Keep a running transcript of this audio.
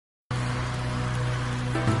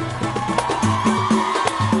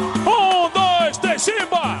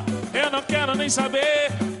nem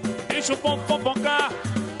saber. Deixa o ponto fofocar.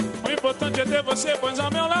 O importante é ter você, pois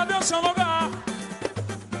ao meu lado é o seu lugar.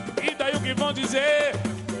 E daí o que vão dizer?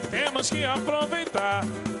 Temos que aproveitar.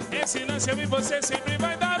 Esse lance eu e você sempre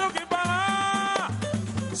vai dar o que falar.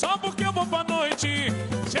 Só porque eu vou pra noite,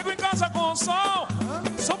 chego em casa com o sol.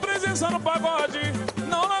 Sou presença no pagode,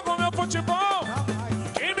 não largo meu futebol.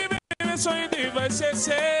 Quem me vê sorrindo e vai ser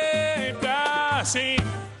sempre assim.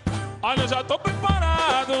 Olha, eu já tô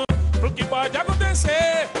preparado pro que pode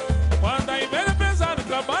acontecer. Quando a inveja é pesada, o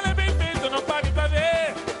trabalho é bem feito, não pague pra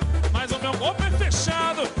ver. Mas o meu corpo é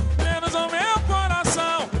fechado, menos o meu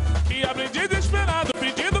coração, que abre desesperado,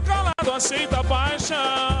 pedindo calado, aceita a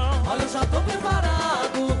paixão. Olha, eu já tô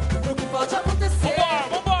preparado pro que pode acontecer. Vambora,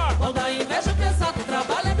 vambora. Quando a inveja é pesada, o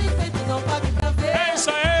trabalho é bem feito, não pague pra ver. É isso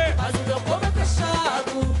aí. Mas o meu corpo é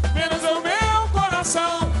fechado, Menos o meu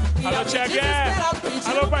coração. Alô, Tia Gué.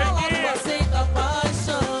 Alô, Barquinha. Aceita a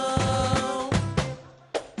paixão.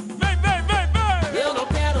 Vem, vem, vem, vem. Eu não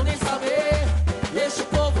quero nem saber, deixa o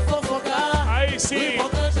povo fofocar. Aí sim. O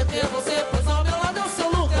importante é ter você, pois ao meu lado é o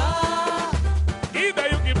seu lugar. E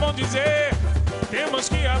daí o que vão dizer? Temos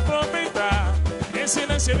que aproveitar. Esse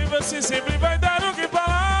lance e você sempre vai dar o que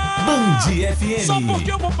falar. BandFM. Só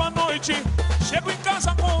porque eu vou pra noite, chego em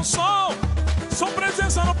casa com o sol. Sou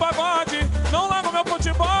presença no pagode, não largo meu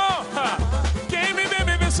futebol. Quem me vê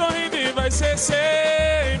sorrindo e vai ser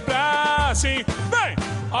sempre assim. Vem!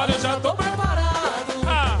 Olha, eu já tô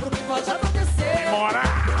preparado pro que pode acontecer. Bora!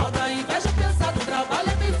 Quando a inveja é pesada, o trabalho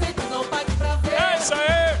é bem feito, não pague pra ver. É isso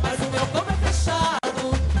aí! Mas o meu corpo é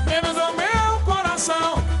fechado, menos o meu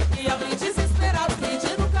coração. e abre desesperado,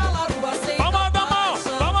 pedindo calado, aceita a Vamos dar mão!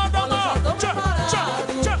 paixão. Vamos dar Olha, eu mão! já tô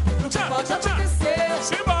preparado pro que pode acontecer.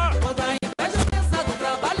 Simbora! Quando a inveja é pesada, o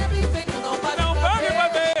trabalho é bem feito, não pague Não pra pague ver. pra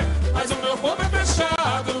ver, mas o meu corpo é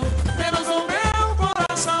fechado, menos o meu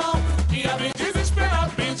coração, que abre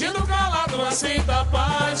desesperado, pedindo calado, aceita a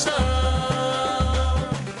paixão.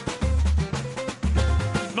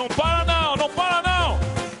 Não para não, não para não.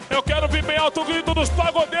 Eu quero vir bem alto o grito dos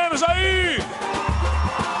pagodeiros aí.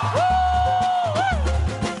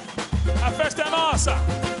 A festa é nossa.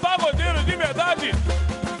 Pagodeiro de verdade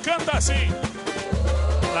canta assim.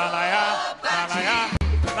 Lalaiá, lalaiá,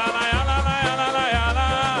 lalaiá, lalaiá, lalaiá,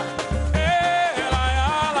 lá. Ê,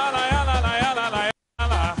 lalaiá, lalaiá, lalaiá, lalaiá,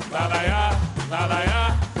 lá. Lalaiá, lalaiá,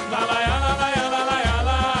 lalaiá, lalaiá, lalaiá,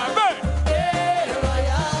 lá. Vem!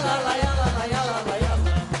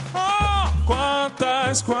 Oh,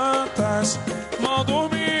 quantas mal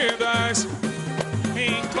dormidas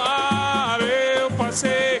em claro eu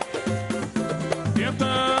passei,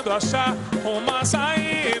 tentando achar uma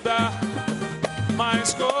saída,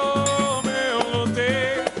 mas como eu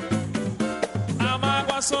lutei, a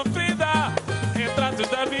mágoa sofrida, retratos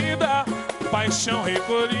da vida, paixão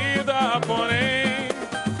recolhida, porém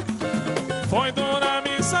foi dura a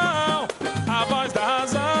missão, a voz da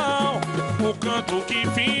razão, o canto que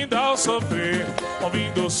finda ao sofrer,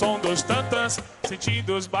 ouvindo o som dos tantas,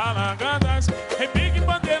 sentindo os balangadas, repique,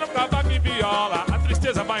 bandeira, cavaco e viola, a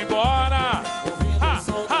tristeza vai embora.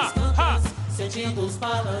 Sentindo os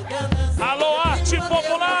balanganas. Alô, arte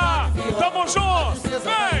popular, tamo junto,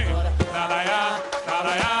 vem! Lalaiá,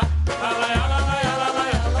 lalaiá, lalaiá, lalaiá,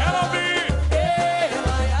 lalaiá, ela ouvi!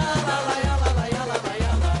 Lalaiá, lalaiá, lalaiá,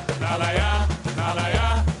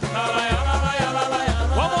 lalaiá, lalaiá,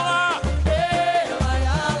 vamos lá!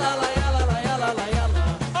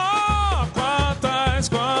 Oh,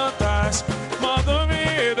 quantas mal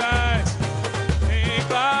dormidas em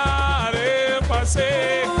claro eu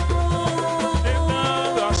passei,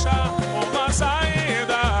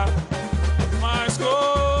 saída, mas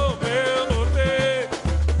como eu lutei,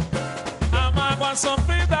 a mágoa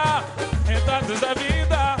sofrida, retratos da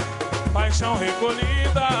vida, paixão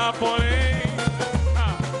recolhida, porém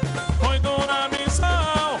foi dura a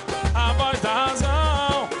missão, a voz da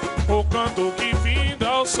razão, o canto que finda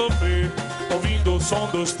ao sofrer, ouvindo o som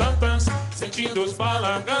dos tantãs, sentindo os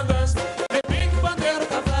balangandas, repique, bandeiro,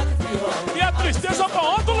 cavaco e viola, e a tristeza pra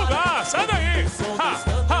outro lugar, sai daí!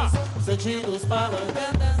 Sentindo os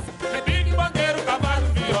balanganas, repique, bandeiro, cavaco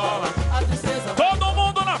e viola, a tristeza. Todo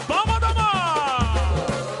mundo na palma da mão!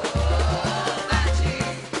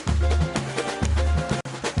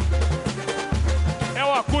 É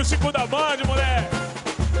o acústico da Band, moleque!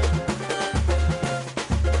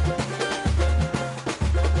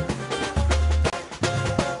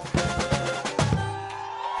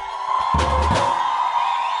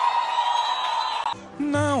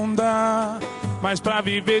 Não dá, mas pra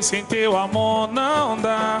viver sem teu amor não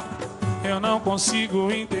dá. Eu não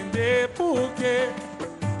consigo entender por que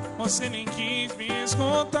você nem quis me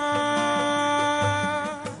escutar.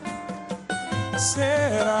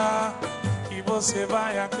 Será que você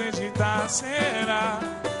vai acreditar? Será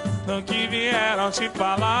no que vieram te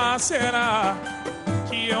falar? Será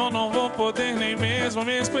que eu não vou poder nem mesmo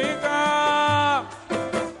me explicar?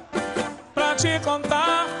 Pra te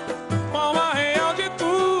contar qual a real de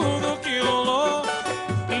tudo que rolou.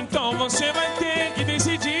 Então você vai ter que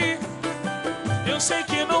decidir. Eu sei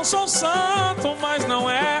que não sou santo, mas não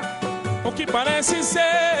é o que parece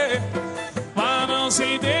ser. Mas não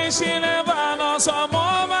se deixe levar, nosso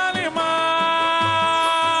amor vale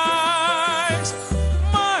mais.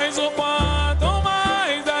 Mas o quanto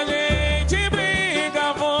mais a gente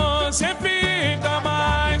briga, você fica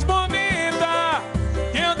mais bonita.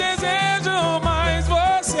 Eu desejo mais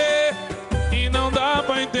você e não dá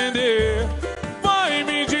pra entender. Vai,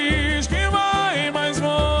 me diz que vai, mas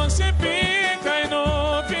você fica e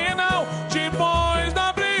no final, depois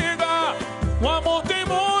da briga, o amor tem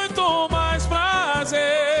muito mais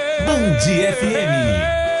prazer. BandFM.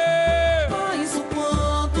 Mas o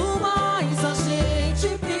quanto mais a gente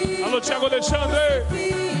briga, Alô, Thiago Alexandre.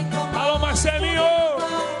 fica mais Alô, Marcelinho.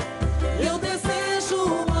 eu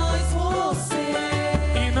desejo mais você.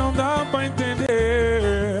 E não dá pra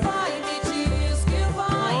entender. Vai, me diz que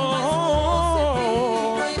vai, mas você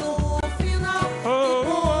fica e no final,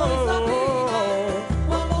 depois da briga,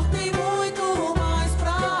 o amor tem muito mais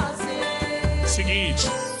prazer. Seguinte,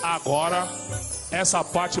 agora essa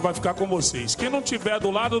parte vai ficar com vocês. Quem não tiver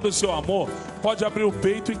do lado do seu amor, pode abrir o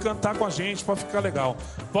peito e cantar com a gente pra ficar legal.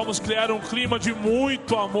 Vamos criar um clima de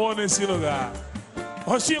muito amor nesse lugar.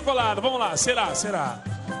 Rostinho colado, vamos lá. Será? Será?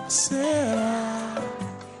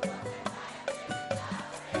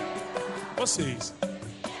 Vocês.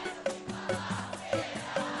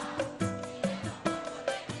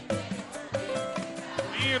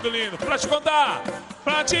 Lindo, lindo. Pra te contar.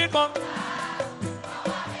 Pra te contar.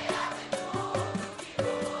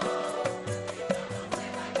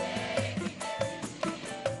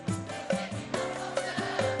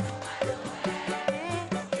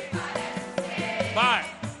 Vai.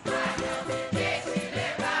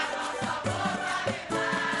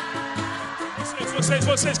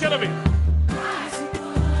 Vocês querem ouvir? Mas o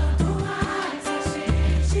quanto mais a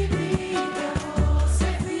gente briga, você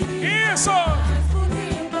fica Isso! mais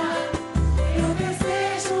bonita. Eu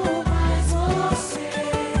desejo mais você.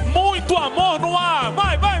 Muito amor no ar.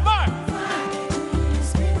 Vai, vai, vai. Vai, me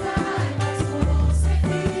diz que vai, mas você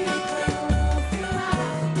fica no final.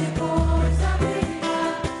 Depois da briga,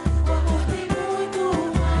 o amor tem muito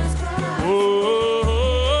mais prazer.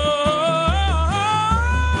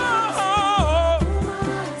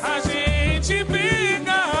 A gente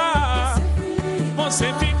briga.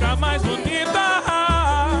 Você fica mais bonita.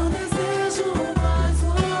 Eu desejo mais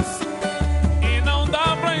você. E não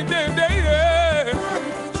dá pra entender. Vai,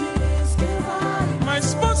 me diz que vai,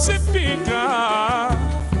 Mas você fica.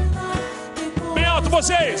 Bem alto,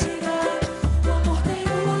 vocês. o amor tem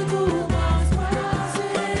muito mais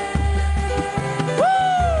prazer.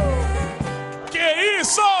 Que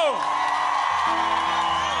isso?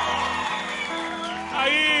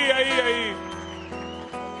 Aí.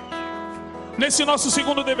 Nesse nosso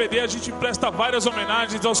segundo DVD, a gente presta várias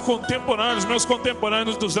homenagens aos contemporâneos, meus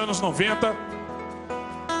contemporâneos dos anos 90.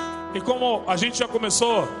 E como a gente já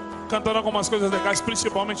começou cantando algumas coisas legais,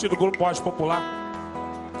 principalmente do grupo Arte Popular,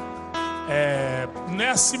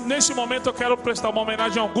 nesse momento eu quero prestar uma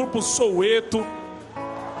homenagem ao grupo Soweto,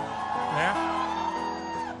 né?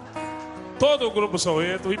 Todo o grupo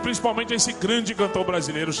Soweto, e principalmente a esse grande cantor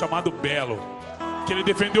brasileiro chamado Belo, que ele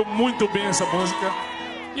defendeu muito bem essa música.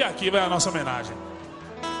 E aqui vai a nossa homenagem.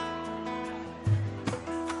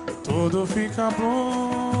 Tudo fica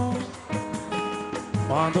bom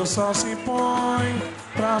quando o sol se põe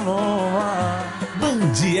pra lua.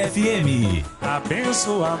 BandFM.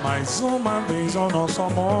 Abençoa mais uma vez o nosso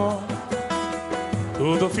amor.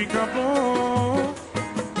 Tudo fica bom.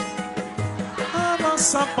 A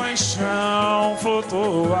nossa paixão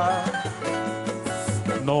flutua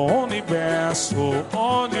no universo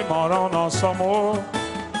onde mora o nosso amor.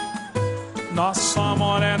 Nosso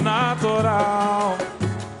amor é natural,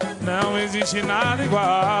 não existe nada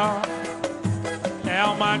igual. É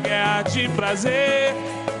uma guerra de prazer,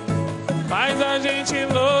 faz a gente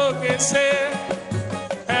enlouquecer.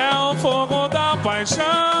 É o fogo da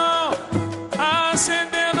paixão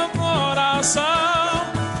acendendo o coração,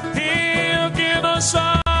 e o que nos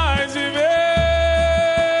faz viver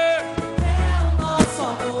É o nosso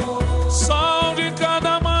amor. sol de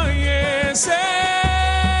cada amanhecer.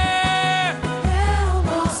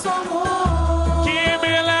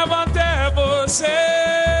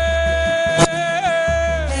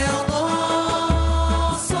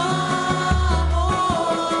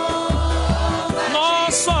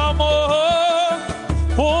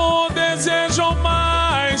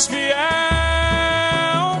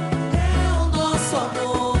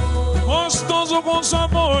 gostoso com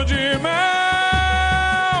sabor de mel.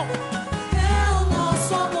 É o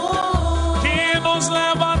nosso amor que nos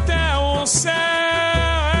leva até o céu.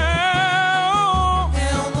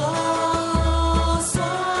 É o nosso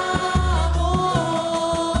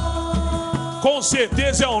amor. Com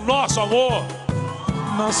certeza é o nosso amor.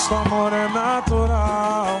 Nosso amor é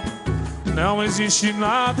natural, não existe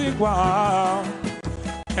nada igual.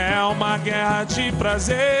 É uma guerra de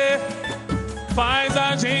prazer, faz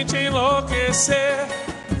a gente enlouquecer.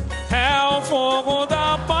 É o fogo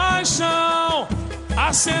da paixão,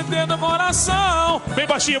 acendendo o coração. Bem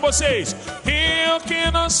baixinho vocês. E o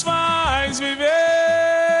que nos faz viver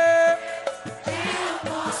É o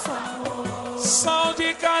nosso amor. sol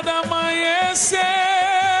de cada amanhecer,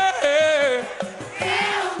 É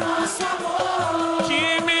o nosso amor.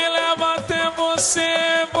 que me leva até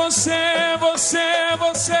você, você, você,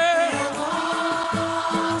 você. É o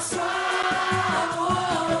nosso amor.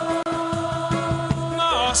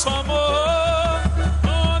 Nosso amor,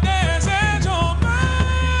 o desejo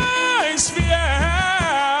mais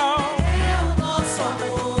fiel, É o nosso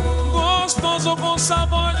amor. gostoso com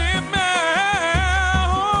sabor de mel,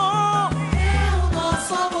 É o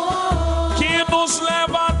nosso amor. que nos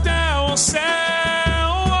leva até o céu.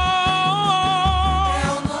 É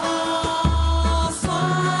o nosso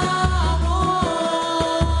amor.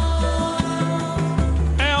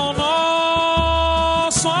 É o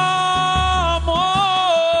nosso amor.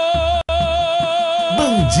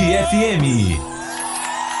 Band FM.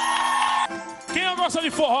 Quem gosta de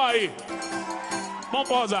forró aí? Vamos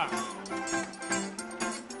pausar.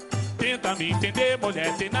 Tenta me entender,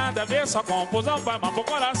 mulher, tem nada a ver, só confusão faz mal pro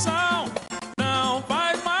coração. Não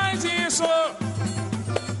faz mais isso.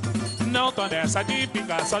 Não tô nessa de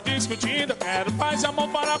ficar só discutindo. Quero paz e amor,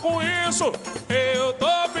 parar com isso. Eu tô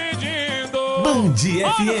pedindo. Band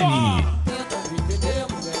Olha, FM. forró. Tenta me entender,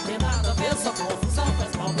 mulher, tem nada a ver, só confusão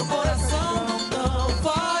faz mal pro coração. Não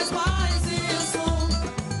faz mais isso.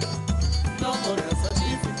 Não tô nessa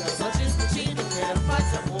de ficar só discutindo. Quero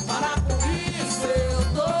paz e amor, parar com isso. Eu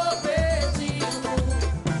tô pedindo.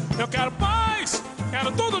 Eu quero paz,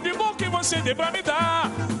 quero tudo de bom que você tem pra me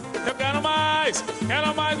dar. Eu quero mais,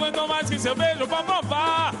 muito mais que seu beijo pra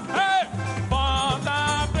provar. Ei!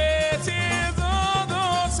 Bota, preciso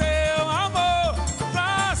do seu amor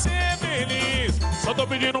pra ser feliz. Só tô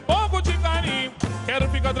pedindo um pouco de carinho. Quero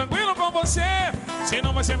ficar tranquilo com você,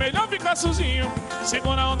 senão vai ser melhor ficar sozinho.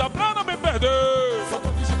 Segura a onda pra não me perder. Só tô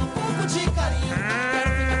pedindo um pouco de carinho.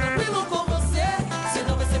 Quero ficar tranquilo com você,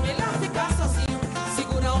 senão vai ser melhor ficar sozinho.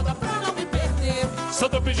 Segura a onda pra não me perder. Só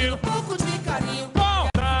tô pedindo Um pouco de carinho.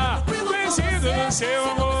 Bota, preciso do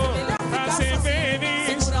seu amor pra ser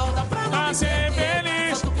feliz. Segura a onda pra não Pra me ser perder.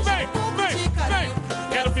 feliz. Só tô pedindo Vem, um pouco vem, de vem. carinho.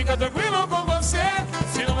 Quero ficar tranquilo com você,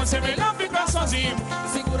 senão vai ser melhor ficar sozinho.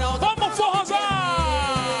 Segura a onda. Vamos forrosar!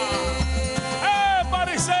 É,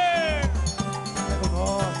 parecer!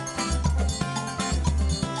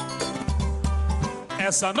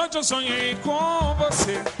 Essa noite eu sonhei com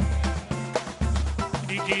você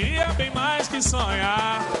e queria bem mais que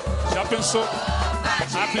sonhar. Já pensou?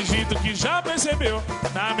 Acredito que já percebeu.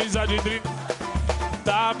 Na amizade entre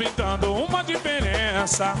tá pintando uma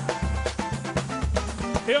diferença.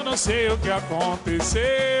 Eu não sei o que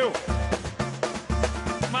aconteceu,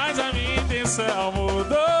 mas a minha intenção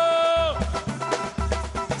mudou.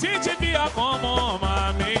 Se te via como uma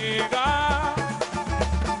amiga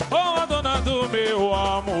ou a dona do meu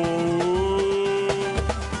amor.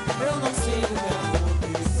 Eu não sei o que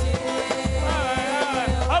aconteceu.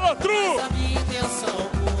 Alô, Tru! Mas a minha intenção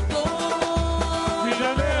mudou. De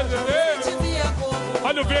janeiro, Te janeiro. via como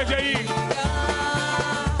Olha o verde aí. amiga,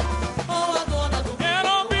 ou a dona do Eu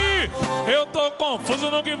não vi, eu tô confuso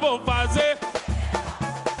no que vou fazer.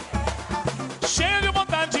 Cheio de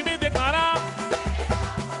vontade de me declarar.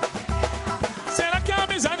 Será que a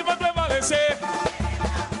amizade vai prevalecer?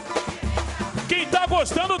 Quem tá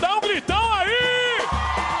gostando, dá um gritão aí!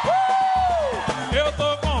 Eu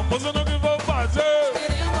tô confuso no que vou fazer.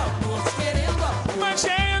 querendo amor, Mas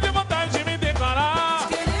cheio de vontade de me declarar.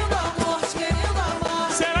 querendo amor,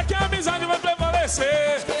 Será que a amizade vai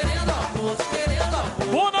prevalecer? querendo amor.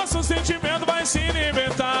 O nosso sentimento vai se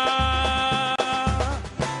alimentar.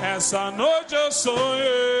 Essa noite eu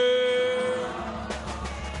sonhei.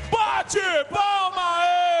 Bate palma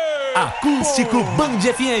aí! Acústico Band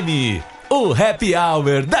FM. O Happy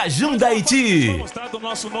Hour da Jundaiti. Vou mostrar do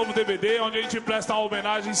nosso novo DVD, onde a gente presta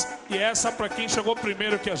homenagens. E essa pra quem chegou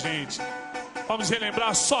primeiro que a gente. Vamos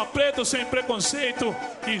relembrar Só Preto Sem Preconceito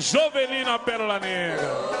e Jovelina Pérola Negra.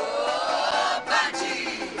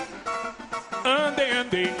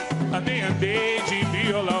 Andei de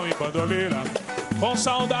violão e bandoleira, com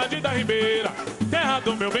saudade da ribeira, terra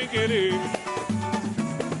do meu bem-querer.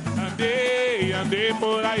 Andei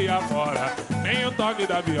por aí afora, nem o toque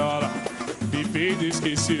da viola me fez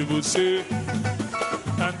esquecer você.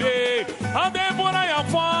 Andei por aí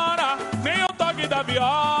afora, nem o toque da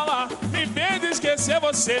viola me fez esquecer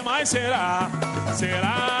você. Mas será,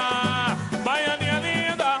 baianinha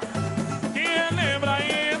linda, que lembra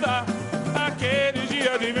ainda aquele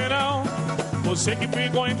dia de verão? Você que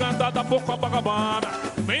ficou encantada por Copacabana,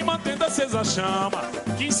 vem mantendo acesa a chama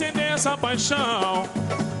que incendeia essa paixão.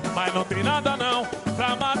 Mas não tem nada não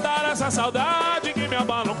pra matar essa saudade que me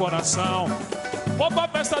abala o coração. Vou pra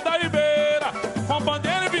festa da Ribeira com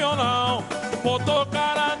pandeiro e violão, vou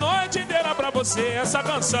tocar a noite inteira pra você essa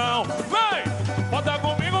canção. Vem, bota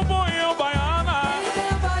comigo um punho, baiana.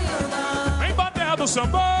 Vem pra terra do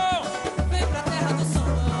sambão, Vem pra terra do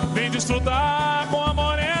sambão. vem desfrutar com a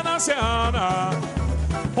morena ceana.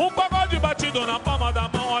 Um pagode batido na palma da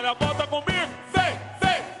mão, olha, bota comigo. Vem,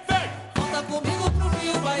 vem, vem. Conta comigo pro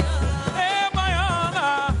Rio, baiana. É,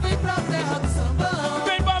 baiana, Vem pra terra do sambão.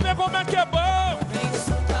 vem pra ver como é que é bom. Vem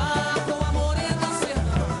desfrutar com a morena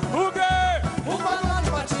serrana. O quê? Um pagode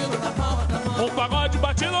batido na palma da mão. Um pagode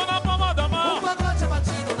batido na palma da Um mão. pagode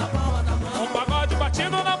batido na palma da mão. Um pagode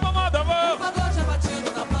batido na palma da Um mão. pagode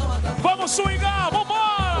batido na palma da mão. Vamos swingar, vambora!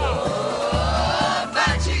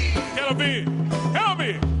 Quero ouvir, quero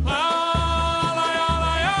ouvir.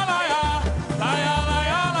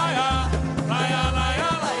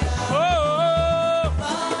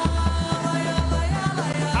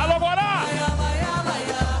 Alô, Borá!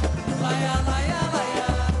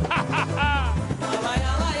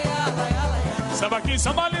 Samba aqui,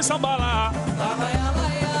 samba ali, samba lá.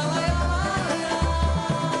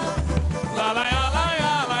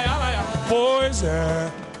 Pois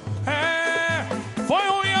foi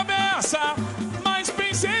ruim a beça, mas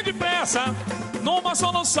pensei depressa numa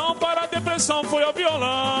solução para a depressão, foi ao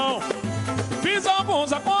violão. Fiz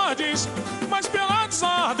alguns acordes, mas pela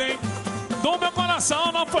desordem do meu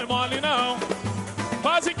coração não foi mole não.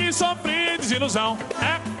 Quase que sofri desilusão,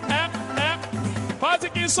 quase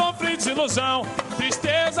que sofri desilusão.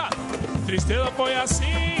 Tristeza foi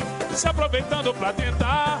assim, se aproveitando pra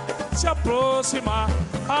tentar se aproximar,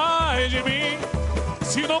 ai de mim.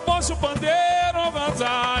 Se não fosse o pandeiro, o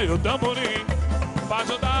ganzá e o tamborim pra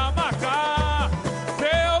ajudar a marcar,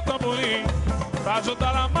 teu tamborim pra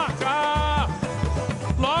ajudar a marcar.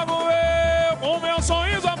 Logo eu com meu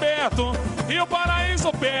sorriso aberto e o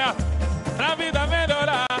paraíso perto pra vida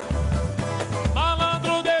melhorar.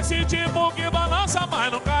 Malandro desse tipo que balança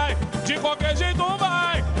mas não cai, de qualquer jeito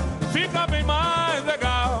vai, fica bem mais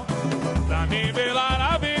legal. Pra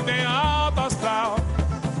nivelar a vida em alto astral,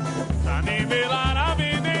 pra nivelar a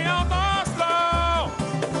vida em alto astral,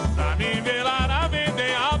 pra nivelar a vida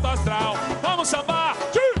em alto astral. Vamos sambar!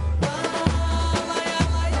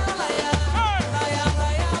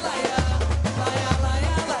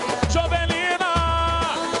 Jovelina!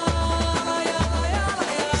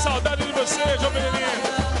 Saudade de você, Jovelina!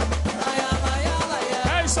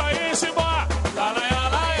 É isso aí, simbora!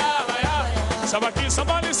 Samba aqui,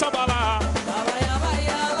 samba ali, samba lá.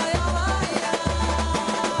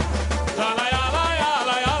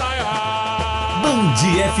 Band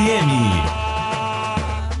FM.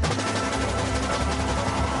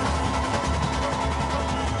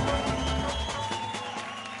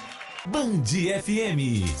 Band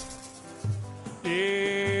FM.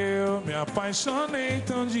 Eu me apaixonei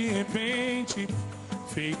tão de repente,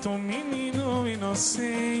 feito um menino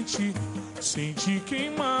inocente, senti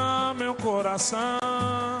queimar meu coração.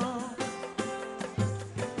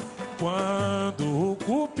 Quando o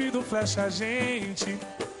cupido flecha a gente,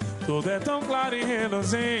 tudo é tão claro e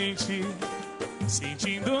reluzente,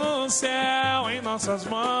 sentindo o céu em nossas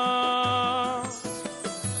mãos.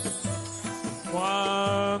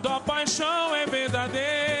 Quando a paixão é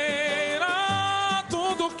verdadeira,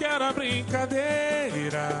 tudo que era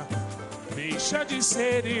brincadeira deixa de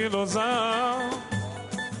ser ilusão.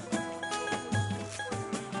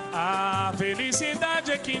 A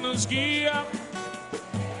felicidade é que nos guia.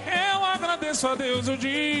 Eu agradeço a Deus o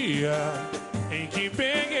dia em que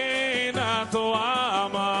peguei na tua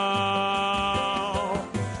mão.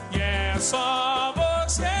 E é só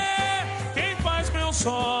você quem faz meu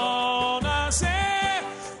sol nascer,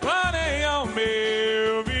 clareia o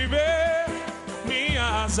meu viver, minha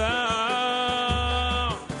razão.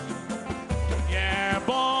 E é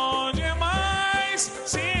bom demais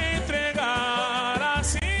se entregar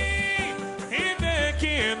assim e ver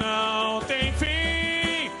que não tem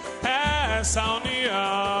fim essa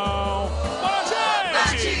união. Bora,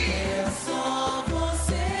 gente! É só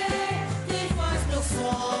você quem faz meu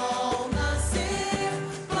sol nascer,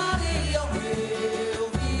 clareia o meu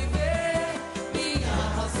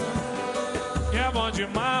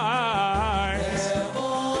demais. É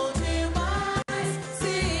bom demais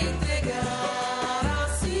se entregar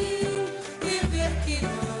assim e ver que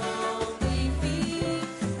não tem fim.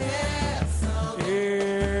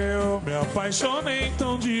 Eu me apaixonei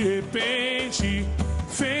tão de repente,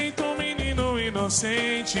 feito um menino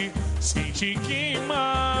inocente, senti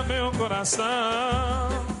queimar meu coração.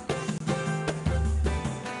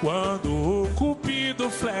 Quando o cupido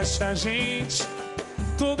flecha a gente,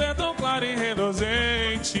 tudo é tão claro e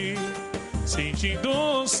reluzente, sentindo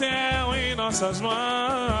o céu em nossas mãos.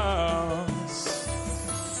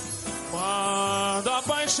 Quando a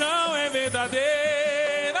paixão é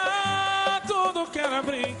verdadeira, tudo que era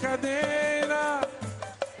brincadeira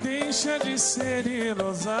deixa de ser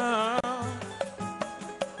ilusão.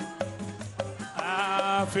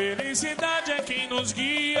 A felicidade é quem nos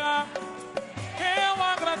guia. Eu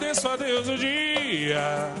agradeço a Deus o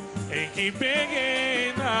dia em que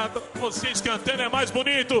peguei nada. Vocês cantando é mais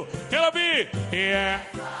bonito. Quero ouvir. Yeah.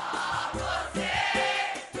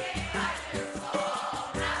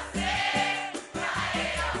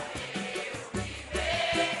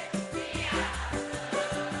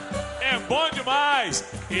 É bom demais.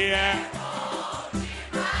 Yeah.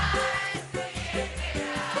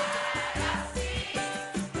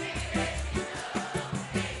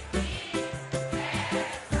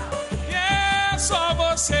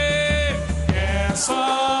 É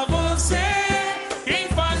só você quem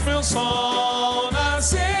faz meu sol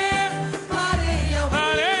nascer.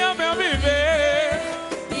 Areia, meu viver,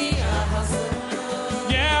 minha razão.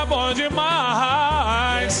 e é bom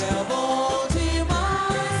demais É bom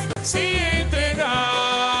demais se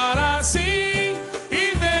entregar assim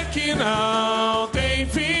e ver que não tem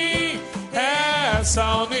fim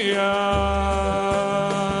essa união.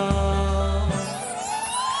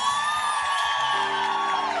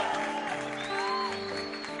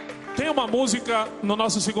 Uma música no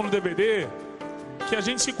nosso segundo DVD que a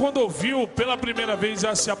gente, quando ouviu pela primeira vez,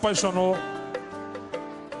 já se apaixonou,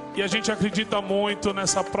 e a gente acredita muito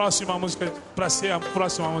nessa próxima música para ser a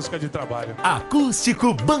próxima música de trabalho.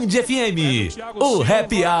 Acústico Band FM, o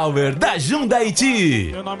Happy Hour da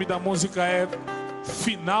Jundaiti. O nome da música é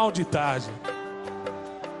Final de Tarde.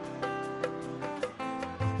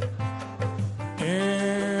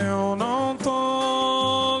 Eu não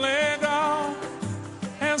tô legal,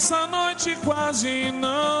 essa noite quase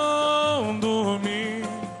não dormi.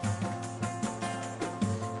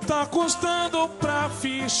 Tá custando pra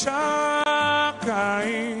ficha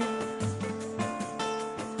cair,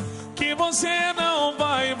 que você não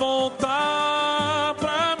vai voltar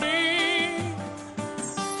pra mim.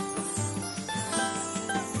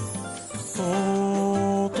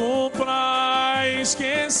 Tô pra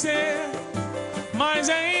esquecer, mas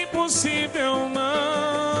é impossível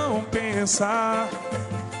não pensar.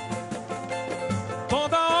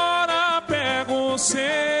 Toda hora pego o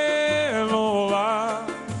celular,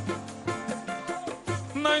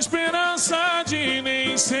 na esperança de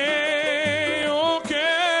nem sei o que.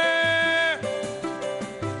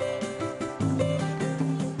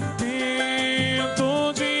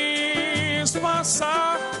 Tento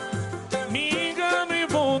disfarçar, me engano e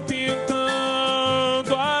vou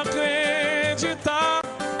tentando acreditar.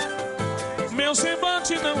 Meu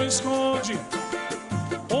semblante não esconde,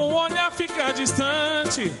 o olhar fica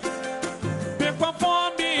distante. Perco a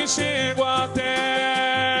fome e chego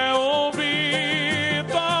até ouvir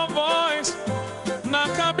tua voz. Na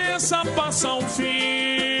cabeça passa um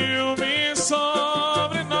filme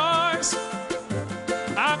sobre nós.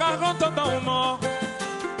 A garganta dá um nó,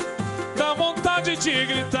 dá vontade de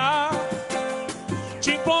gritar,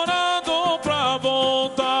 te implorando pra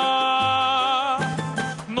voltar.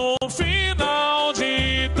 No final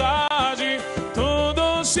de tarde,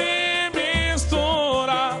 tudo se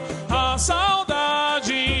mistura, a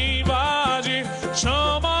saudade invade,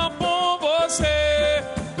 chama por você.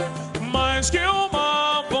 Mais que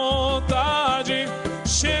uma vontade,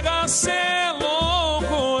 chega a ser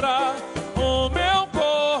loucura. O meu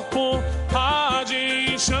corpo arde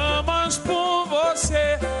em chamas por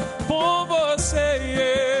você, por você.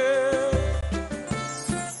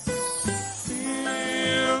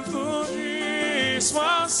 Tento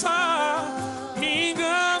disfarçar, me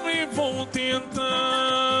engano e vou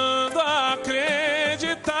tentando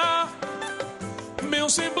acreditar. Meu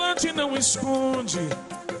semblante não esconde,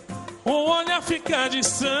 o olhar fica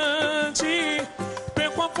distante.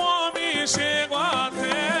 Perco a fome e chego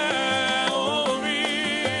até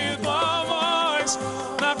ouvir tua voz.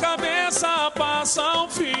 Na cabeça passa um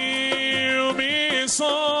filme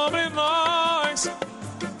sobre nós.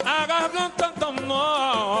 A garganta dá um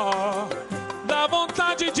nó, dá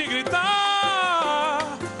vontade de gritar,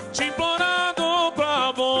 te implorando pra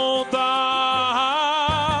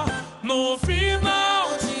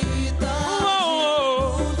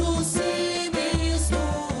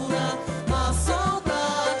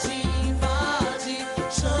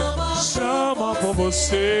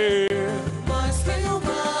você.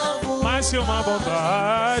 Mais que uma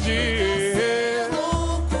vontade.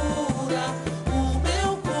 Loucura, o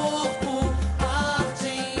meu corpo arde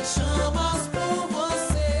em chamas por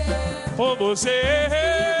você. Por você.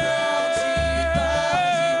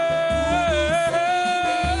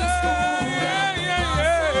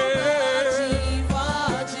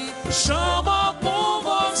 Chama por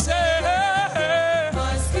você.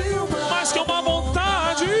 Mais que uma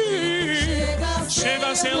vontade.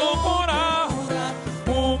 Chega a ser loucura.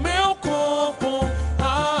 O meu corpo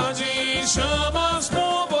arde em chamas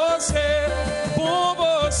por você. Por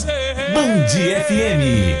você. BandFM.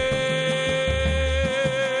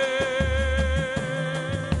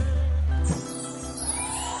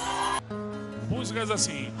 Músicas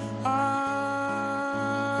assim.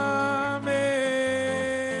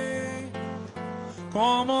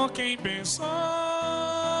 Como quem pensou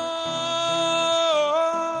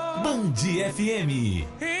BandFM.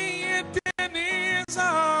 em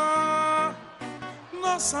eternizar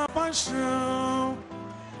nossa paixão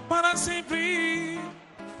para sempre.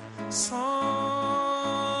 Sonhei,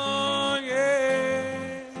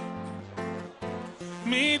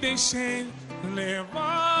 me deixei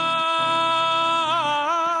levar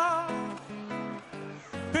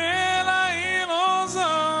pela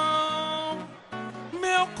ilusão.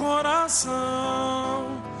 Meu coração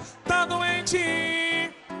tá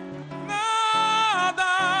doente,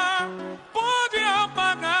 nada pode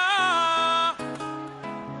apagar.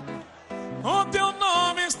 O teu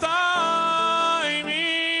nome está em mim,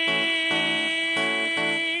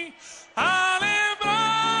 a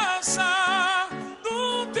lembrança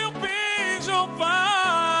do teu beijo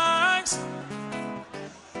faz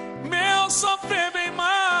meu sofrer bem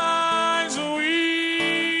mais ruim.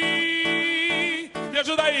 Me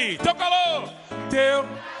ajuda aí, teu calor, teu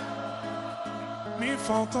me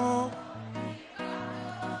faltou,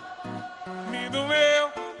 me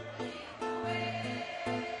doeu,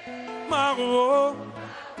 magoou,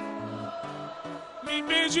 me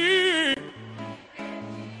perdi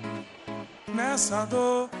nessa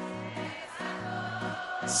dor,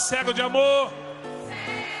 cego de amor.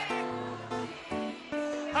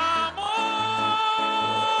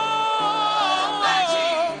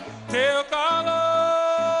 Teu calor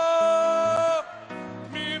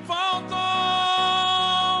me faltou,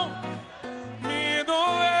 me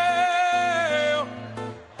doeu,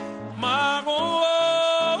 magoou,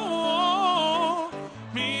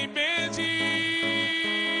 me perdi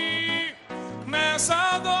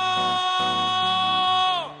nessa dor.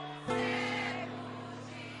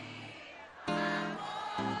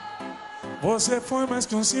 Você foi mais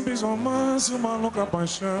que um simples romance, uma louca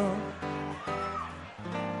paixão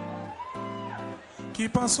que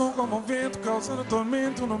passou como um vento, causando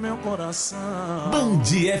tormento no meu coração.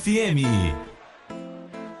 BandFM.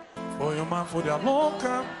 Foi uma fúria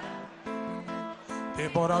louca,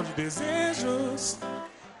 temporal de desejos,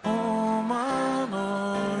 uma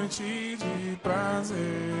noite de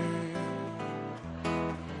prazer.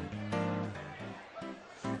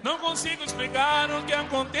 Não consigo explicar o que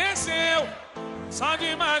aconteceu, só de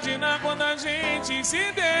imaginar quando a gente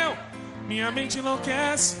se deu. Minha mente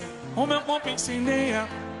enlouquece, o meu corpo incendeia,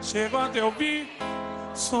 chego até ouvir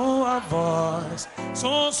sua voz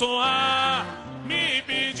sussurrar, me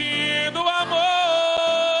pedindo amor.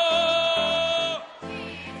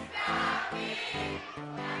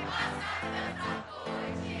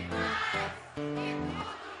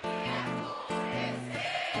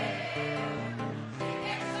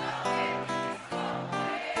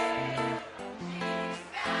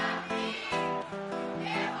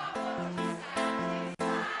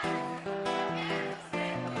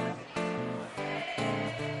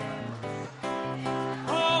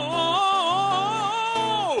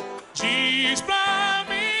 Diz pra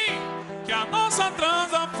mim que a nossa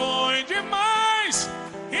transa foi demais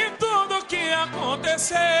e tudo que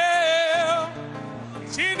aconteceu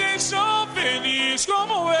te deixou feliz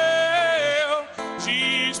como eu.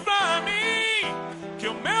 Diz pra mim que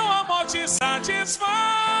o meu amor te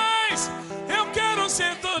satisfaz, eu quero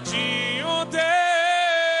ser todinho teu.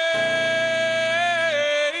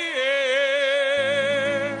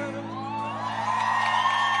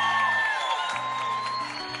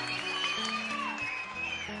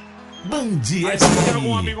 Aí se tem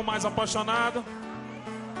algum amigo mais apaixonado,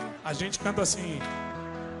 a gente canta assim.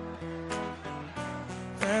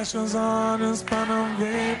 Fecha os olhos pra não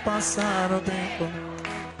ver passar o tempo,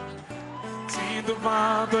 sinto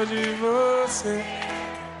falta de você.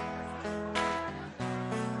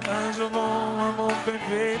 Anjo bom, amor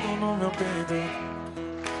perfeito no meu peito,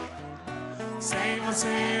 sem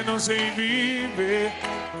você não sei viver.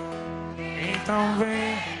 Então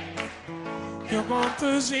vem, que eu conto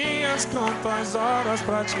os dias, conto as horas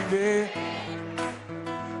pra te ver.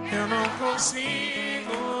 Eu não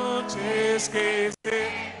consigo te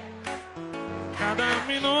esquecer. Cada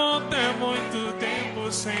minuto é muito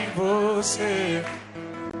tempo sem você.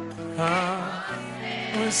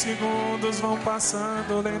 Os segundos vão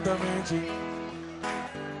passando lentamente.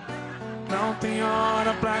 Não tem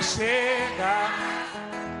hora pra chegar.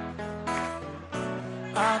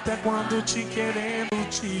 Até quando te querendo,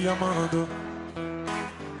 te amando.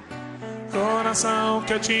 Coração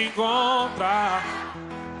quer te encontrar.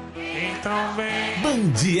 Então vem,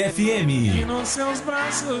 Band FM. e nos seus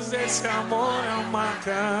braços esse amor é uma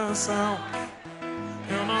canção.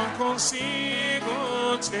 Eu não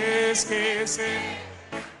consigo te esquecer.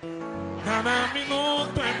 Cada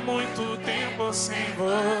minuto é muito tempo sem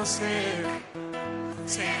você.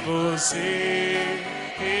 Sem você.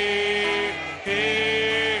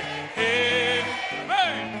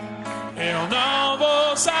 Eu não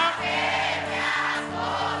vou saber.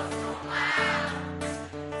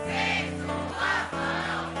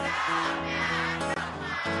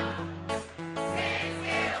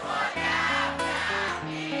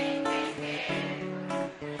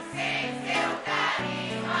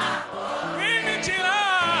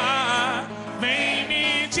 Vem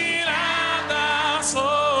me tirar da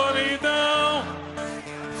solidão,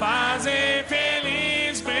 fazer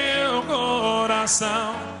feliz meu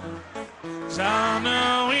coração. Já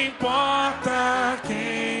não importa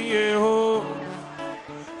quem errou,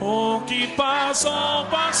 o que passou,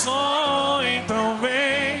 passou. Então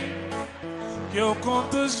vem, que eu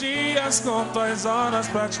conto os dias, conto as horas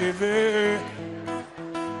pra te ver.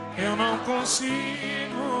 Eu não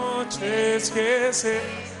consigo te esquecer.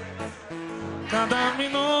 Cada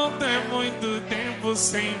minuto é muito tempo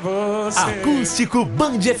sem você. Acústico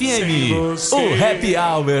Band FM, o Happy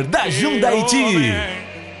Hour da Jundaiti.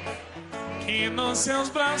 Que nos seus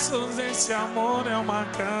braços esse amor é uma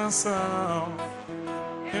canção.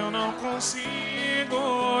 Eu não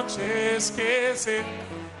consigo te esquecer.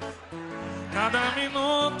 Cada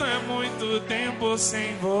minuto é muito tempo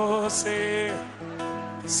sem você.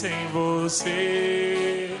 Sem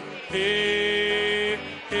você.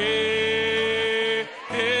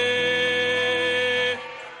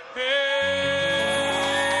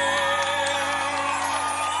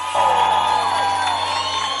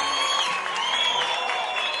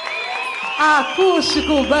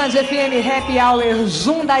 Acústico Band FM Happy Hour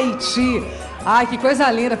Jundaiti. Ai, que coisa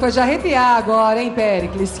linda, foi de arrepiar agora, hein,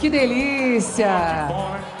 Pericles? Que delícia! Bom,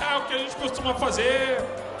 né? É o que a gente costuma fazer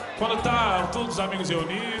quando tá todos os amigos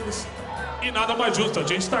reunidos. E nada mais justo, a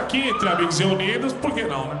gente tá aqui entre amigos reunidos, por que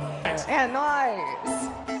não, né? É nóis!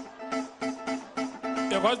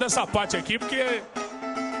 Eu gosto dessa parte aqui porque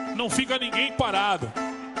não fica ninguém parado.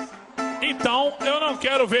 Então eu não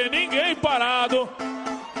quero ver ninguém parado.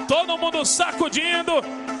 Todo mundo sacudindo.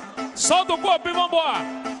 Solta o corpo e vambora.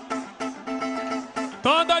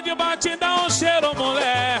 Toda de batidão, cheiro,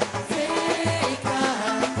 mulher.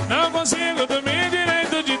 Não consigo dormir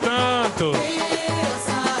direito de tanto.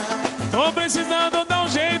 Tô precisando dar um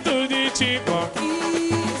jeito de te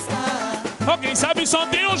conquistar. Quem sabe só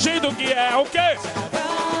tem um jeito que é o quê?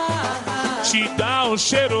 Te dar um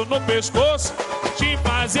cheiro no pescoço, te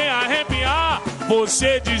fazer arrepiar.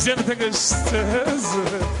 Você dizendo que é gostoso.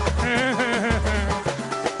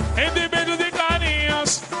 Entre beijos e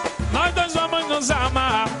carinhos, nós dois vamos nos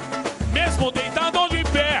amar. Mesmo deitado ou de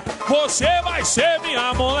pé, você vai ser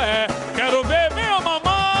minha mulher. Quero ver minha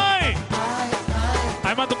mamãe.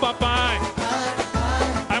 Ai, manda o papai.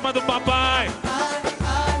 Ai, manda o papai.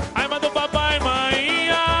 Ai, manda o papai,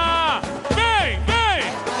 maninha. Vem, vem.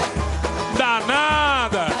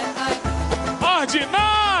 Danada.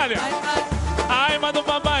 Ordinária. Ai, manda o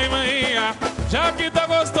papai, maninha. Já que tá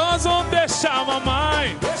gostoso, deixa a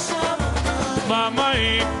mamãe.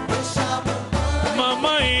 Mamãe.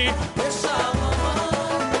 Mamãe.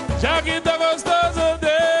 Já que tá gostoso,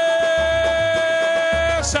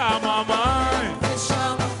 deixa a mamãe.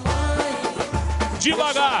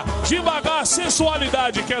 Devagar, devagar,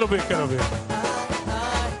 sensualidade. Quero ver, quero ver.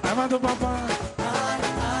 Ai, manda o papai.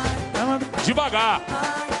 Devagar.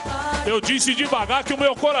 Eu disse devagar que o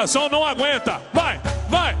meu coração não aguenta. Vai,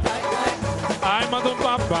 vai. Ai, manda o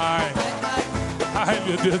papai. Ai,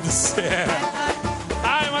 meu Deus do céu.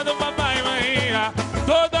 Ai, manda o papai, maninha.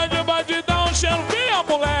 Toda de batidão, um cheiro, minha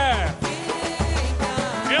mulher.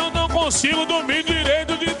 Eu não consigo dormir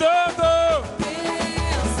direito de tanto.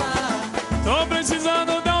 Tô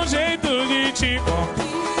precisando dar um jeito de te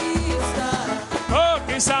conquistar. Oh,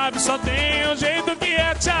 quem sabe só tem um jeito que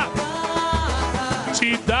é tchau.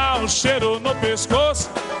 Te dá um cheiro no pescoço,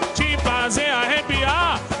 te fazer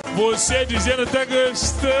arrepiar. Você dizendo que tá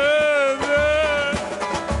gostando.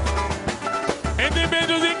 Entre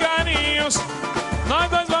beijos e carinhos, nós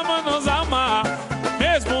dois vamos nos amar.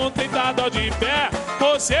 Mesmo tentado de pé,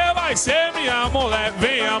 você vai ser minha mulher.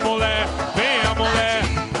 Venha mulher, venha mulher.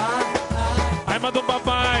 Ai, manda o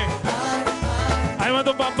papai. Ai,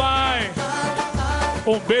 manda o papai.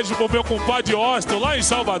 Um beijo pro meu compadre Austin, lá em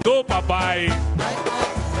Salvador, papai.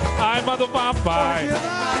 Ai, manda o papai.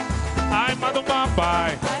 Ai, manda o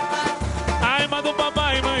papai. Ai, manda o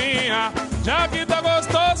papai, maninha. Já que tá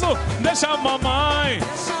gostoso, deixa a mamãe.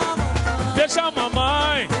 Deixa a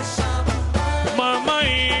mamãe.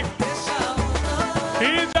 Mamãe.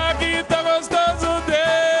 E já que tá gostoso,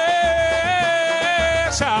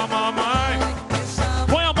 deixa a mamãe.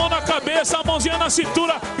 Põe a mão na cabeça, a mãozinha na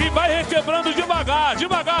cintura e vai requebrando devagar,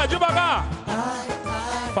 devagar, devagar.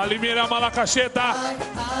 Palimira Malacacheta.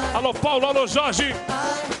 Alô, Paulo, alô, Jorge.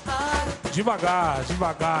 Devagar,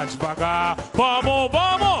 devagar, devagar. Vamos,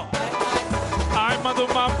 vamos. Ai, manda o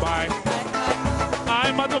papai.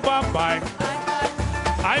 Ai, manda o papai.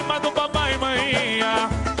 Ai, manda o papai, maninha.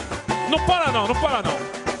 Não para não, não para não.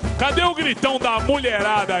 Cadê o gritão da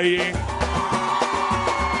mulherada aí, hein?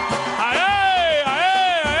 Aê,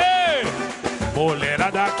 aê, aê.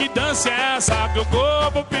 Mulherada, que dança é essa? Que o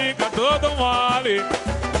corpo fica todo mole.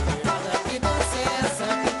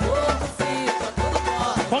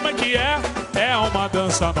 Como é que é? É uma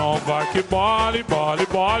dança nova que bole, bole,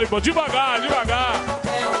 bole, bole. Devagar, devagar.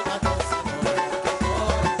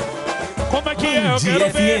 Como é que é? Eu quero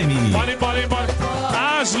ver. Bole, bole, bole.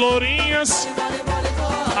 As lourinhas,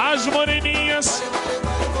 as moreninhas,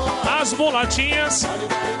 as mulatinhas,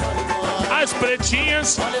 as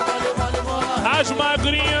pretinhas, as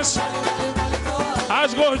magrinhas,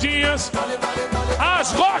 as gordinhas,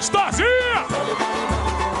 as gostosinhas.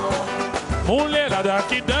 Mulherada,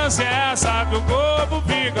 que dança é essa? Que o corpo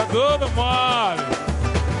fica todo mole.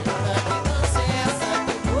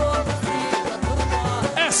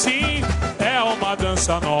 É sim, é uma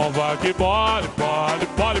dança nova que bole, bole,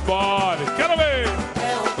 bole, bole. Quero ver.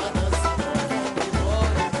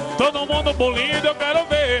 Todo mundo bolido, eu quero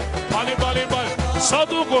ver. Bole, bole, bole.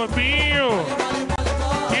 Solta o corpinho.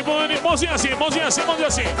 E mãozinha assim, mãozinha assim, mãozinha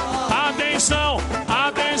assim. Atenção,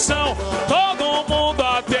 atenção. Todo mundo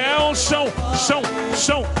até o chão. Chão,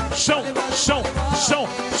 chão, chão, chão, chão,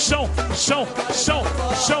 chão, chão, chão,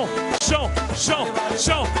 chão, chão, chão,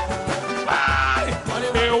 chão. Vai!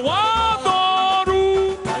 Eu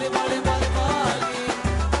adoro!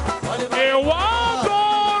 Eu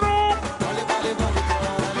adoro!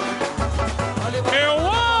 Eu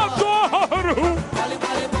adoro!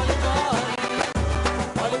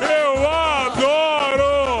 Eu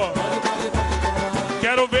adoro!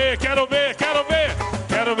 Quero ver, quero ver, quero ver!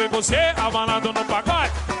 Quero ver você abalado no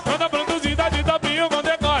pagode. Quando a produzida da pinho com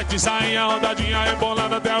decote. Sainha rodadinha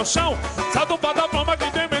rebolando até o chão. Salto para da ploma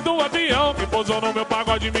que tem medo do avião. Que pousou no meu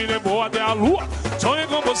pagode e me levou até a lua. Sonhei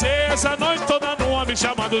com você essa noite toda nua. Me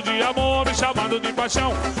chamando de amor, me chamando de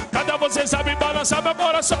paixão. Cada você sabe balançar meu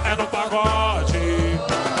coração. É no pagode.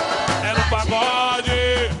 É no pagode.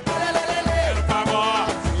 É no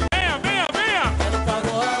pagode. Venha, venha, venha. É no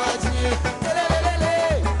pagode.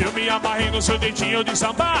 Eu me amarrei no seu dentinho de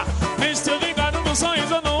samba. Nesse teu ligado no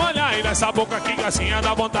sorriso eu não olhar. E nessa boca que gracinha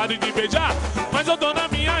dá vontade de beijar. Mas eu tô na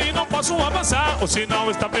minha e não posso avançar. O sinal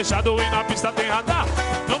está fechado e na pista tem radar.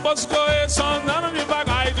 Não posso correr só andando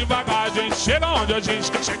devagar. E devagar a gente chega onde a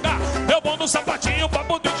gente quer chegar. Eu vou no sapatinho pra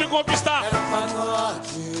poder te conquistar. É no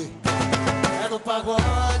pagode. É no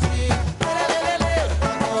pagode.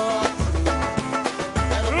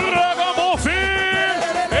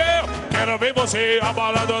 Quero ver você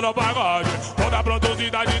abalando no pagode. Toda a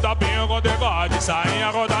produtividade da pinha com decote.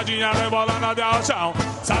 Sainha rodadinha rebolando até o chão.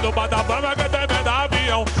 Sado pra da palma que tem medo da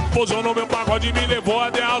avião. Pousou no meu pagode e me levou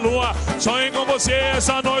até a lua. Sonhei com você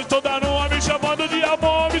essa noite toda nua. Me chamando de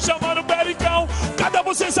amor, me chamando Pericão. Cada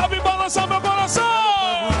você sabe balançar meu coração.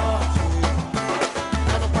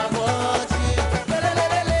 É no pagode.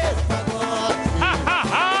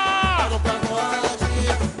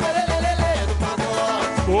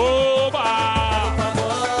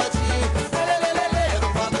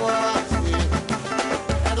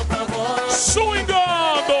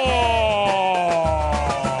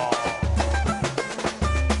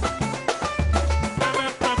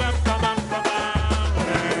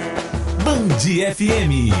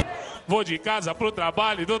 BandFM. Vou de casa pro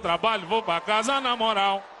trabalho, do trabalho vou pra casa na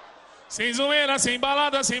moral. Sem zoeira, sem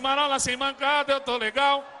balada, sem marola, sem mancada, eu tô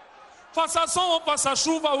legal. Faça som ou faça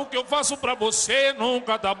chuva, o que eu faço pra você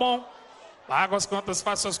nunca tá bom. Pago as contas,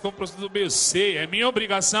 faço as compras do BC, é minha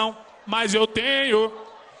obrigação, mas eu tenho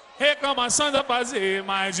reclamações a fazer,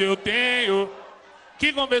 mas eu tenho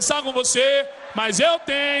que conversar com você, mas eu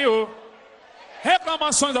tenho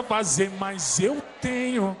reclamações a fazer, mas eu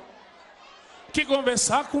tenho que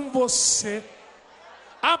conversar com você.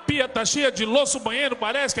 A pia tá cheia de louça, o banheiro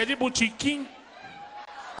parece que é de botequim.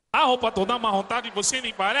 A roupa toda amarrontada e você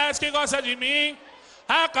nem parece que gosta de mim.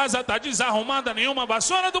 A casa tá desarrumada, nenhuma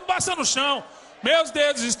vassoura tu passa no chão. Meus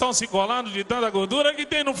dedos estão se colando de tanta gordura que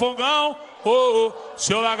tem no fogão. Oh, oh,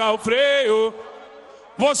 se eu largar o freio,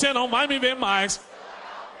 você não vai me ver mais.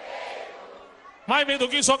 Vai ver do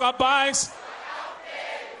que sou capaz.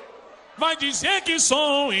 Vai dizer que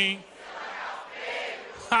sou ruim.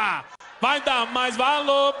 Ha, vai dar mais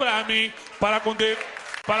valor pra mim. Para conter,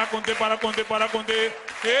 para conter, para conter, para conter.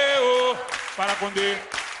 Eu, para conter,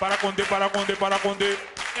 para conter, para conter, para conter.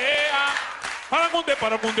 Para conter,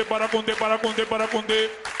 para conter, para conter, para conter, para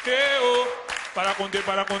conter. Eu, para conter,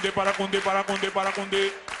 para conter, para conter, para conter, para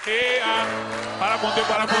conter. Para conter,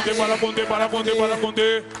 para conter, para conter, para conter, para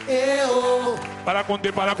conter. Para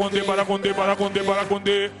conter, para conter, para conter, para conter, para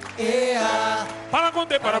conter. Para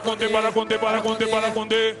conter, para conter, para conter, para conter, para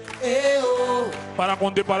conter. Para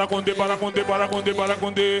conter, para conter, para conter, para conter, para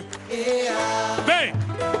conter. Vem!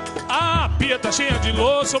 A pia tá cheia de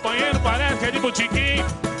louça, o banheiro parece que é de botequim.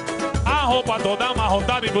 A roupa toda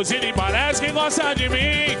amarrotada e você nem parece que gosta de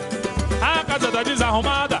mim. A casa tá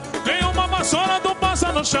desarrumada, nenhuma vassoura tu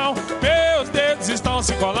passa no chão. Meus dedos estão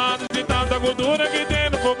se colando de tanta gordura que tem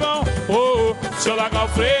no fogão. Oh, oh, se eu largar o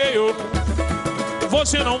freio,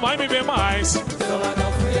 você não vai me ver mais. Se eu largar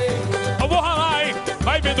o freio, eu vou ralar, hein?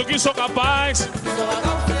 Vai ver do que sou capaz. Se eu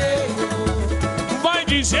largar o freio, vai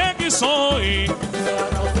dizer que sou ruim. Se eu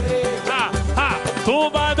largar o freio, tu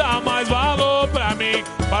vai dar mais valor pra mim.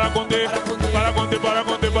 Para conter, para conter, para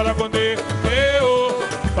conter, para conter. Eu,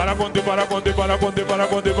 para conter, para conter, para conter, para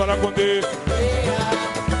conter, para conter.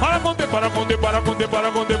 Para conter, para conter, para conter,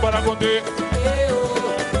 para conter, para conter.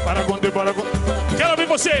 Para conter, para conter. Quero ouvir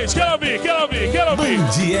vocês, quero ouvir, quero ouvir, quero ouvir.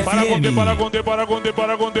 Para conter, para conter, para conter,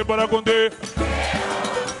 para conter, para conter.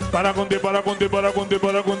 Para conter, para conter, para conter,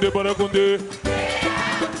 para conter, para conter.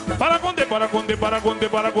 Para conter, para conter, para conter,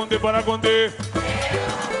 para conter, para conter.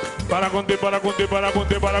 Para conter, para conter, para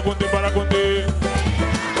conter, para conter, para conter.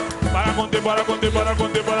 Para conter, para conter, para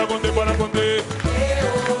conter, para conter, para conter.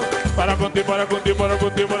 Para conter, para conter, para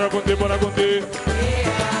conter, para conter, para conter.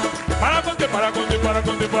 Para conter, para conter, para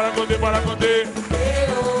conter, para conter, para conter.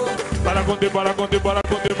 Para conter, para conter, para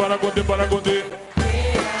conter, para conter, para conter.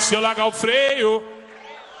 Se eu largar o freio,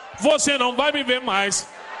 você não vai me ver mais.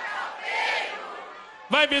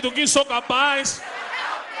 Vai ver do que sou capaz.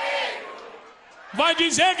 Vai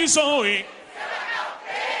dizer que sou ruim.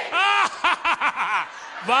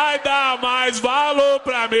 Vai dar mais valor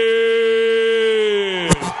pra mim.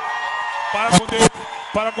 Para conter,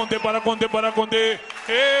 para conter, para conter, para conter.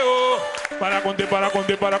 Eu, para conter, para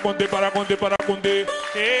conter, para conter, para conter, para conter.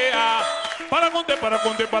 Para conter, para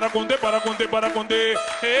conter, para conter, para conter, para conter.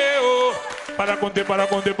 Eu, para conter, para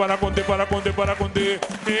conter, para conter, para conter, para conter.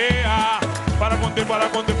 Para conter, para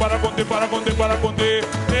conter, para conter, para conter, para conter.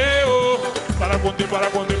 Eu, para conter, para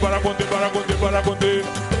conter, para conter, para conter, para conter.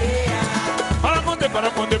 Para conter,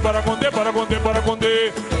 para conter, para conter, para conter, para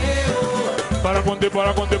conter. Para conter,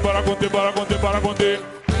 para conter, para conter, para conter, para conter.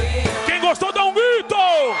 Quem gostou dá um grito!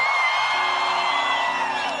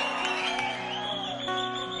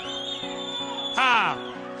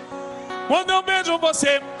 Quando eu beijo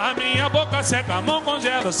você, a minha boca seca, a mão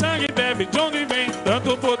congela, o sangue bebe, de onde vem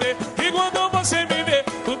tanto poder? E quando você me vê,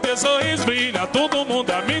 o teu sorriso brilha, todo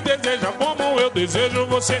mundo me deseja como eu desejo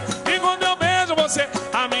você. E quando eu beijo você,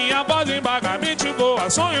 a minha voz embargamente voa,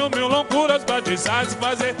 sonho mil loucuras pra te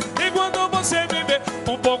satisfazer. E quando você me vê,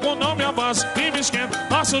 um pouco não me avanço e me esquento.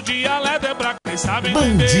 Nosso dialeto é pra quem sabe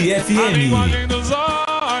entender a linguagem dos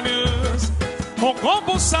olhos. O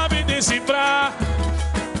corpo sabe decifrar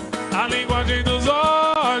a linguagem dos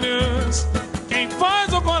olhos. Quem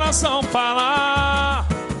faz o coração falar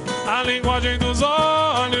a linguagem dos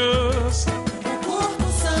olhos. O corpo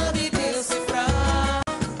sabe decifrar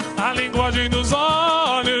a linguagem dos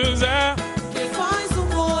olhos, é. quem faz o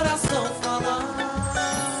coração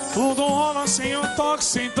falar. Tudo rola sem um toque,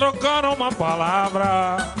 sem trocar uma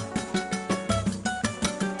palavra.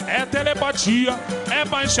 É telepatia, é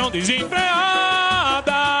paixão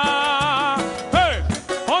desenfreada.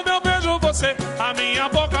 A minha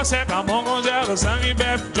boca seca, a mão congela, o sangue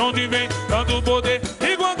bebe, de onde vem tanto poder?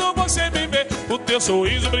 E quando você me vê, o teu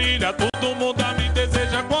sorriso brilha, todo mundo me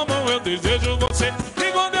deseja como eu desejo você.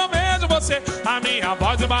 E quando eu vejo você, a minha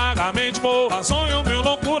voz vagamente boa, sonho mil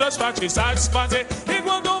loucuras pra te satisfazer. E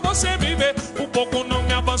quando você me vê, um pouco não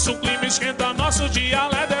me avança, o clima esquenta, nosso nosso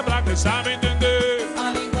dialeto é pra quem sabe entender.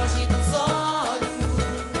 A linguagem dos olhos,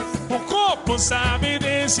 O corpo sabe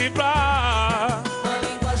decifrar. a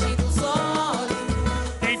linguagem dos olhos,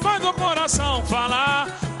 Quem faz o coração falar,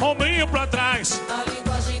 ombrinho pra trás. a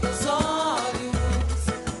linguagem dos olhos,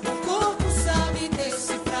 o corpo sabe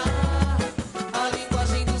decifrar. A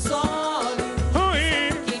linguagem dos olhos,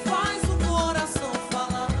 Ui, quem faz o coração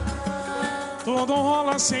falar. tudo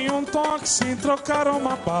rola sem um toque, sem trocar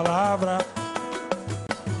uma palavra.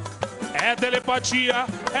 É telepatia,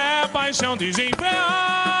 é paixão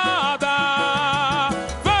desenfreada.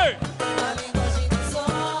 Vem! A linguagem dos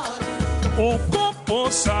olhos, O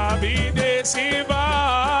corpo sabe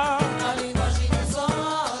decifrar. a linguagem dos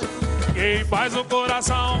olhos, Quem faz o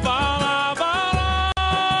coração falar, falar.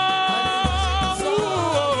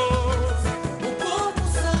 o corpo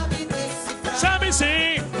sabe decifrar. Sabe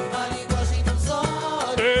sim. A linguagem dos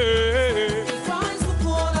olhos, Ei. quem faz o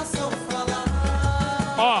coração falar.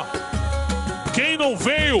 Ó, quem não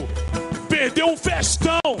veio, perdeu um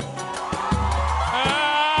festão.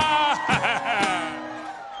 Ah.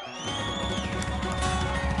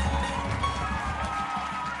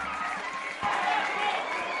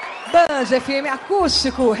 BandFM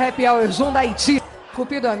acústico, Happy Hour Jundaiti.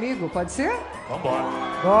 Cupido amigo, pode ser? Vambora.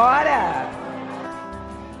 Bora!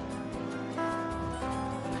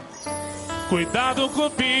 Cuidado,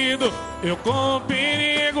 Cupido, eu com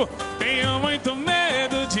perigo. Tenho muito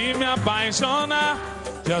medo de me apaixonar.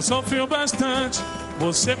 Já sofri bastante,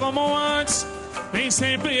 você como antes. Vem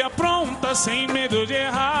sempre apronta, sem medo de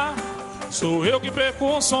errar. Sou eu que perco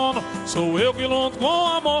o sono, sou eu que luto com o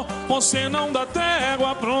amor. Você não dá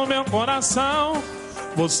trégua pro meu coração.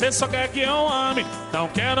 Você só quer que eu ame, não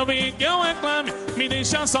quero vir que eu reclame. Me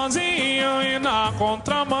deixa sozinho e na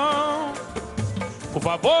contramão. Por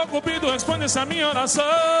favor, Cupido, responda essa minha oração.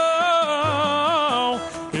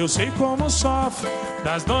 Eu sei como sofre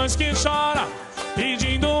das noites que chora,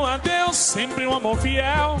 pedindo a Deus sempre um amor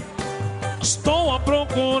fiel. Estou à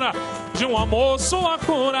procura de um amor, sua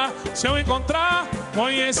cura. Se eu encontrar,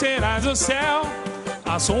 conhecerás o céu.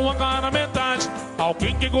 A sua cara metade,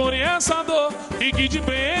 alguém que cure essa dor e que te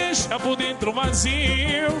preencha por dentro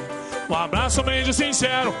vazio. Um abraço, um beijo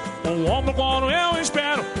sincero, um ombro quando eu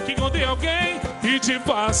espero que encontre alguém que te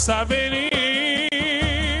faça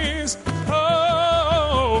feliz.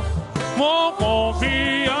 Oh, vou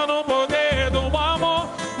confiar no poder do amor,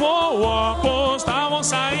 vou apostar, vou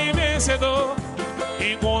sair vencedor.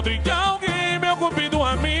 Encontre alguém, meu cupido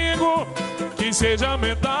amigo, que seja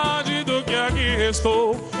metade do que aqui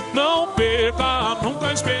restou. Não perca nunca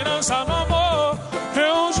a esperança no amor.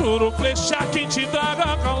 Eu juro, flecha que te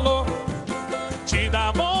traga calor. Te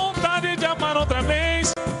dá vontade de amar outra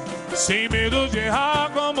vez, sem medo de errar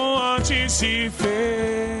como antes se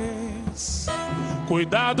fez.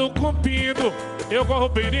 Cuidado, Cupido, eu corro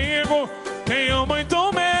perigo. Tenho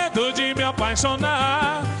muito medo de me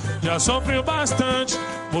apaixonar. Já sofri bastante,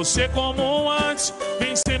 você como antes.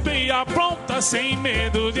 Vem sempre apronta, sem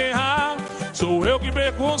medo de errar. Sou eu que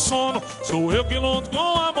perco o sono, sou eu que luto com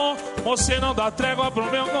o amor. Você não dá trégua pro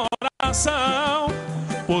meu coração.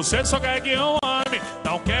 Você só quer que eu ame,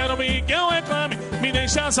 não quero vir que eu reclame. Me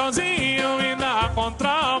deixa sozinho e na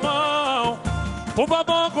contramão. Por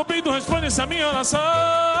favor, Cupido, responde essa minha oração.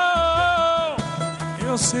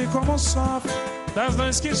 Eu sei como sofre das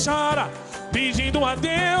noites que chora, pedindo a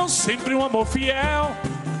Deus sempre um amor fiel.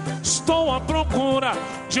 Estou à procura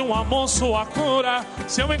de um amor, sua cura.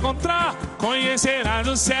 Se eu encontrar, conhecerás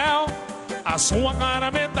o céu. A sua cara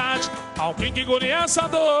metade, alguém que cure essa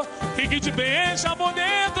dor e que te preencha por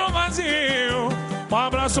dentro vazio. Um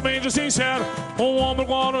abraço, um beijo sincero, um ombro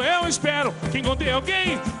quando eu espero que encontre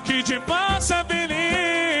alguém que te faça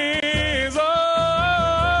feliz.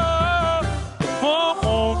 Oh, vou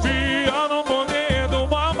confiar no poder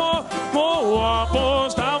do amor, vou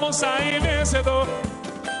apostar, vou sair vencedor.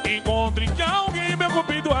 Encontre alguém, meu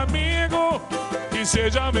cupido amigo, que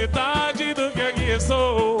seja metade do que aqui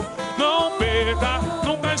estou. Não perca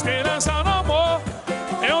nunca a esperança no amor.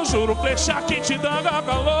 Eu juro, flecha que te dá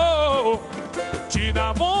calor. Te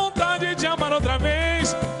dá vontade de amar outra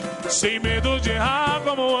vez, sem medo de errar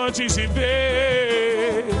como antes se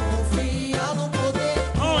fez. Confia no poder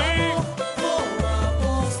do amor, vou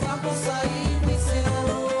apostar, vou sair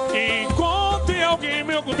vencedor. Encontre alguém,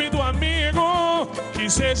 meu cupido amigo, que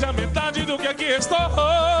seja metade do que aqui estou.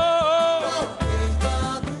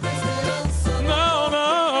 Não,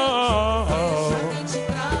 não.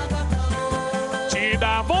 Te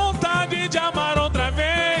dá vontade de amar outra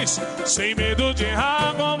vez, sem medo de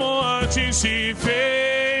errar como antes se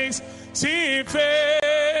fez. Se fez.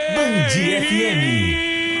 BandFM.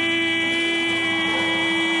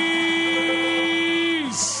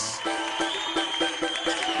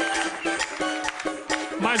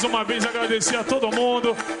 mais uma vez agradecer a todo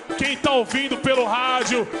mundo. Quem tá ouvindo pelo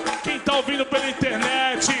rádio, quem tá ouvindo pela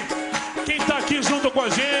internet, quem tá aqui junto com a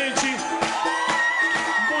gente.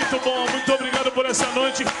 Muito bom, muito obrigado por essa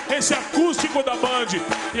noite, esse acústico da Band.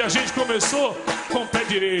 E a gente começou com o pé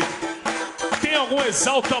direito. Tem algum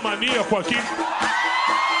exalta maníaco aqui?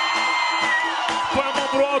 Põe a mão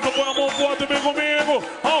pro alto, põe a mão pro alto, vem comigo.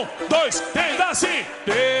 1, 2, 3, dá assim.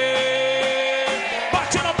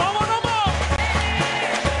 Bate na palma da mão.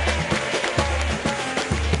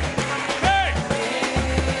 Ei.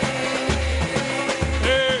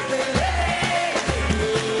 Ei.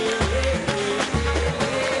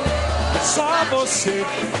 Só você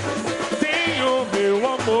tem o meu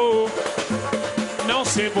amor. Não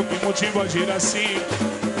sei por que motivo agir assim.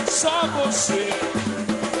 Só você.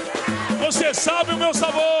 Você sabe o meu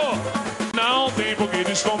sabor. Não tem por que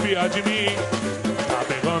desconfiar de mim. Tá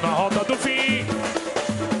pegando a rota do fim.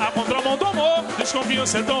 A contramão do amor.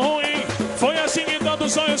 Desconfiança é tão ruim. Foi assim que tanto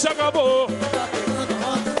sonho se acabou.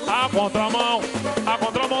 A contramão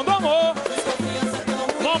do amor.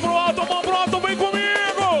 Mão pro alto, vem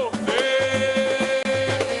comigo.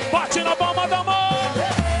 Bate na palma da mão.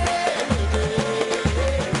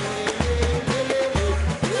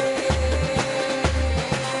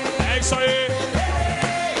 É isso aí.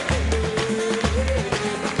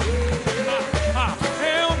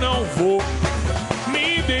 Eu não vou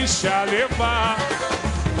me deixar levar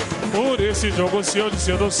por esse jogo seu de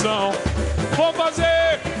sedução. Vou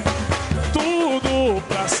fazer tudo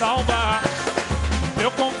pra salvar.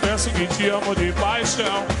 Eu confesso que te amo de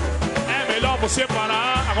paixão. É melhor você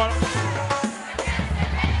parar agora.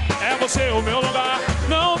 É você o meu lugar.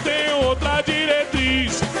 Não tem outra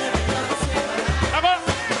diretriz. Agora.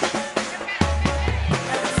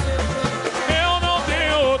 Eu não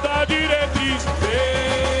tenho outra diretriz.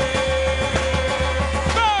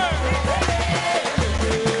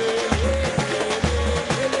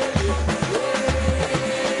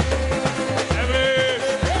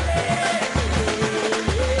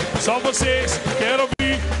 Só vocês, quero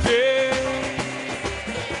ouvir.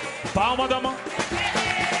 Palma da mão.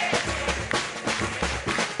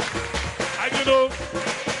 Aí de novo.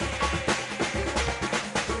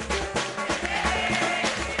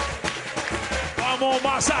 Vamos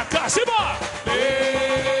massacrar, cima!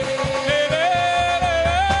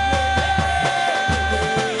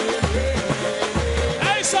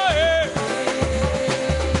 É isso aí!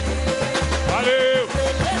 Valeu!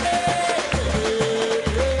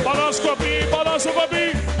 Balança o copinho, balança o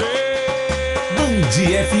copinho!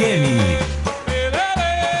 BandFM.